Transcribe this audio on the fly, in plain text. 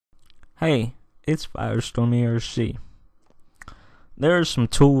Hey, it's Firestorm ERC. There are some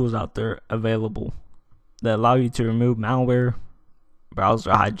tools out there available that allow you to remove malware,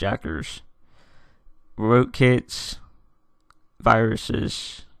 browser hijackers, rootkits,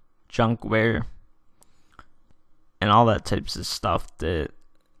 viruses, junkware, and all that types of stuff that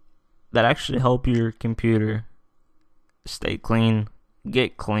actually help your computer stay clean,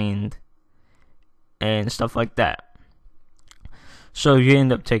 get cleaned, and stuff like that. So if you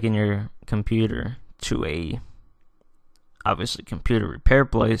end up taking your computer to a obviously computer repair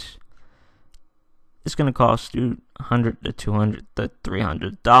place, it's going to cost you $100 to $200 to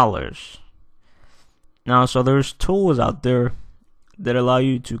 $300. Now, so there's tools out there that allow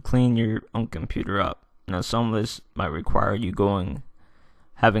you to clean your own computer up. Now, some of this might require you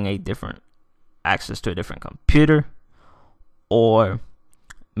having a different access to a different computer, or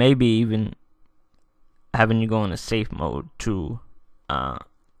maybe even having you go in a safe mode to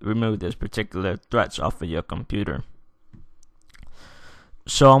remove those particular threats off of your computer.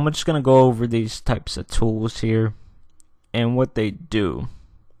 So I'm just going to go over these types of tools here and what they do.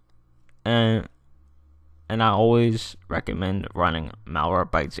 And I always recommend running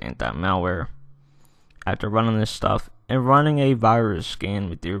Malwarebytes anti-malware after running this stuff, and running a virus scan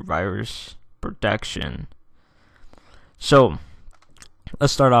with your virus protection. So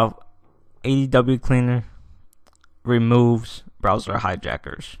let's start off. ATT Cleaner removes browser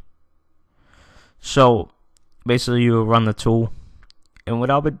hijackers. So basically you will run the tool, and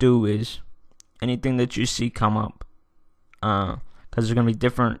what I would do is anything that you see come up, because there's going to be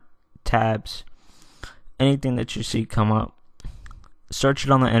different tabs, anything that you see come up, search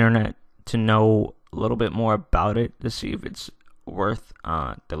it on the internet to know a little bit more about it, to see if it's worth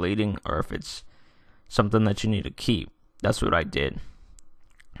deleting or if it's something that you need to keep. That's what I did.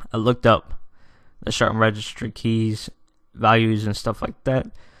 I looked up the shard and registry keys, values, and stuff like that,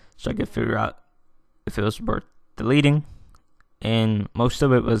 so I could figure out if it was worth deleting, and most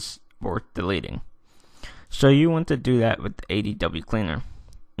of it was worth deleting. So you want to do that with the ATT Cleaner.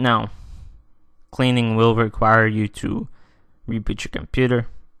 Now, cleaning will require you to reboot your computer,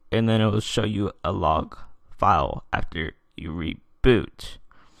 and then it will show you a log file after you reboot.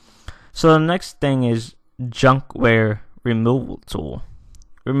 So the next thing is junkware removal tool.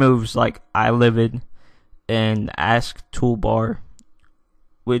 Removes like iLivid and the Ask toolbar,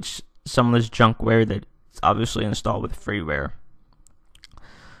 which some of this junkware that's obviously installed with freeware.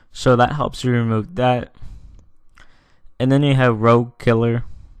 So that helps you remove that. And then you have Rkill,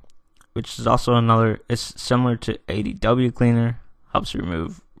 which is also it's similar to ATT Cleaner, helps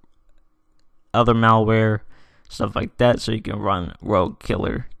remove other malware, stuff like that. So you can run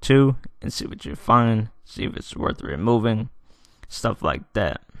Rkill too and see what you find, see if it's worth removing, stuff like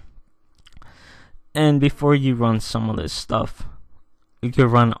that. And before you run some of this stuff, you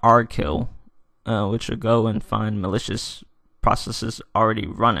could run Rkill, which will go and find malicious processes already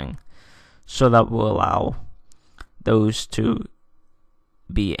running. So that will allow those to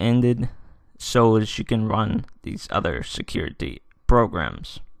be ended so that you can run these other security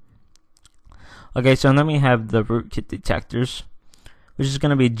programs. Okay, so then we have the rootkit detectors, which is going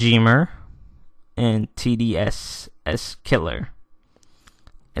to be Gmer and TDSS Killer.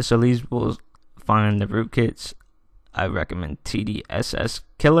 And so these will find the rootkits. I recommend TDSS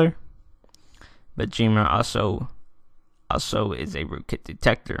Killer, but Gmer also is a rootkit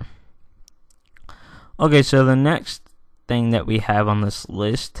detector. Okay, so the next thing that we have on this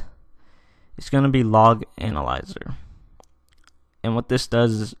list is going to be Log Analyzer. And what this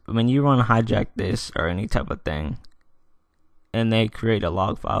does is when you run hijack this or any type of thing, and they create a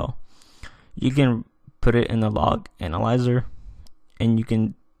log file, you can put it in the Log Analyzer, and you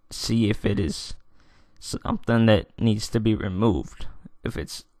can see if it is something that needs to be removed, if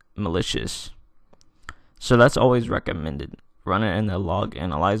it's malicious. So that's always recommended. Run it in the Log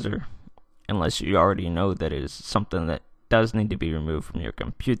Analyzer unless you already know that it is something that does need to be removed from your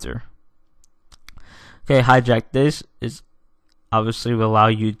computer. Okay, hijack this is obviously will allow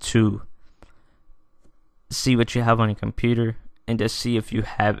you to see what you have on your computer and to see if you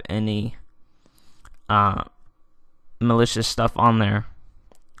have any malicious stuff on there.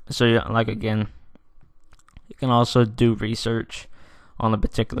 So like again, you can also do research on the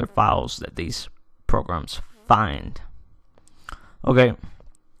particular files that these programs find. Okay,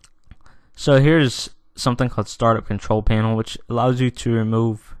 so here's something called Startup Control Panel, which allows you to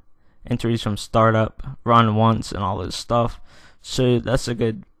remove entries from startup, run once, and all this stuff. So that's a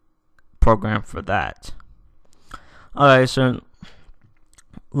good program for that. Alright, so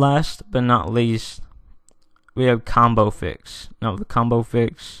last but not least, we have Combo Fix. Now the Combo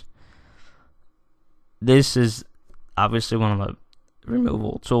Fix, this is obviously one of the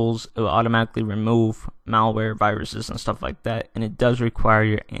removal tools. It will automatically remove malware, viruses, and stuff like that, and it does require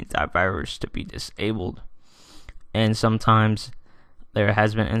your antivirus to be disabled. And sometimes there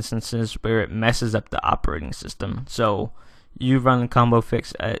has been instances where it messes up the operating system. So you run a combo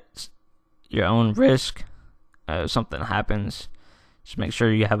fix at your own risk. If something happens, just make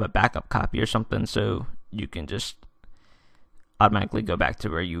sure you have a backup copy or something so you can just automatically go back to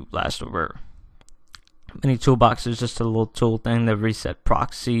where you last were. Mini Toolbox is just a little tool thing that reset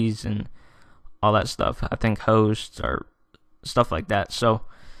proxies and all that stuff. I think hosts or stuff like that. So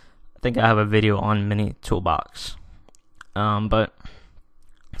I think I have a video on Mini Toolbox. But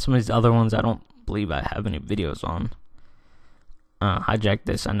some of these other ones I don't believe I have any videos on. Hijack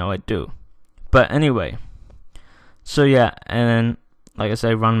this, I know I do. But anyway, so yeah, and then like I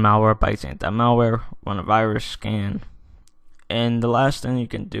say, run Malwarebytes anti-malware, run a virus scan, and the last thing you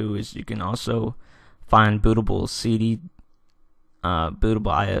can do is you can also find bootable CD,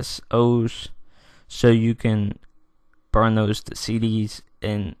 bootable ISOs, so you can burn those to CDs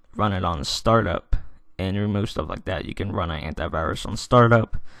and run it on startup and remove stuff like that. You can run an antivirus on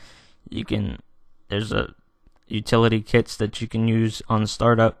startup. There's a utility kits that you can use on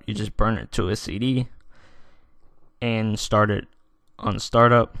startup. You just burn it to a CD and start it on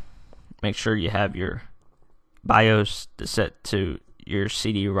startup. Make sure you have your BIOS set to your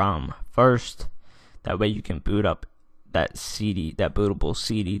CD-ROM first. That way you can boot up that CD, that bootable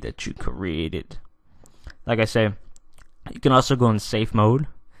CD that you created. Like I say, you can also go in safe mode.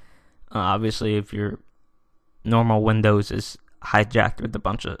 Obviously, if your normal Windows is hijacked with a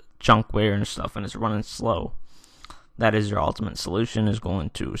bunch of junkware and stuff and it's running slow, that is your ultimate solution, is going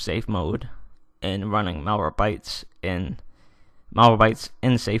to safe mode and running Malwarebytes in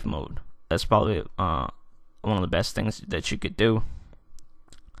safe mode. That's probably one of the best things that you could do.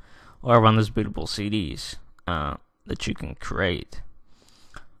 Or run those bootable CDs that you can create.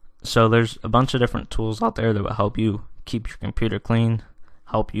 So there's a bunch of different tools out there that will help you keep your computer clean,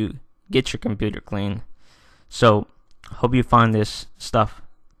 help you get your computer clean. So hope you find this stuff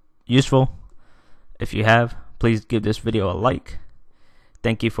useful. If you have, please give this video a like.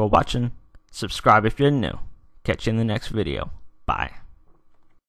 Thank you for watching. Subscribe if you're new. Catch you in the next video. Bye.